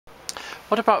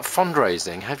What about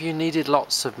fundraising? Have you needed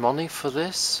lots of money for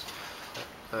this?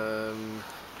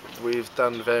 We've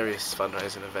done various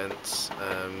fundraising events.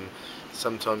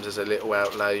 Sometimes there's a little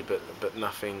outlay, but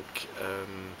nothing.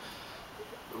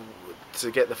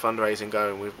 To get the fundraising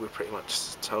going, we've pretty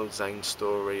much told Zane's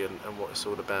story and what it's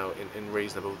all about in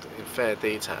reasonable, in fair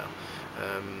detail,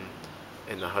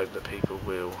 in the hope that people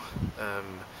will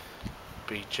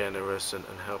be generous and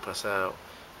help us out.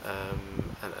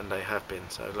 And they have been.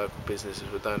 So local businesses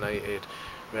were donated.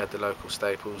 We had the local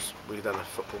Staples. We done a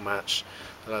football match.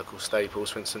 The local Staples,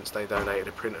 for instance, they donated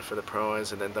a printer for the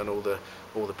prize and then done all the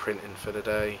printing for the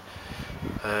day.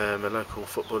 A local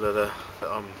footballer that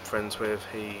I'm friends with,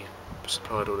 he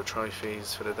supplied all the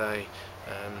trophies for the day,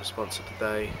 sponsored the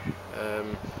day,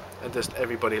 and just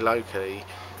everybody locally.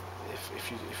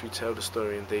 If you tell the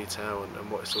story in detail and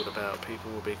what it's all about,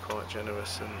 people will be quite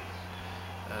generous. And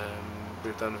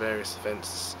we've done various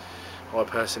events. I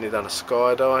personally done a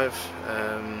skydive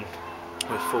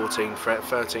with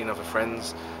 13 other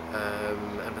friends,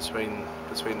 and between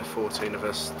the 14 of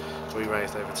us, we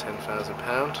raised over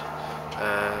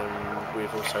 £10,000.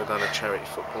 We've also done a charity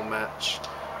football match,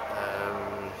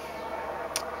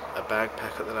 a bag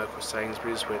pack at the local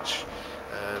Sainsbury's, which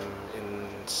in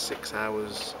 6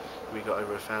 hours we got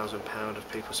over £1,000 of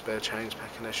people's spare change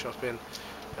packing their shopping.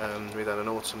 We've done an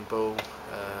autumn ball, and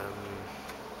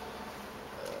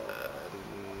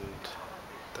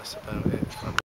that's about it.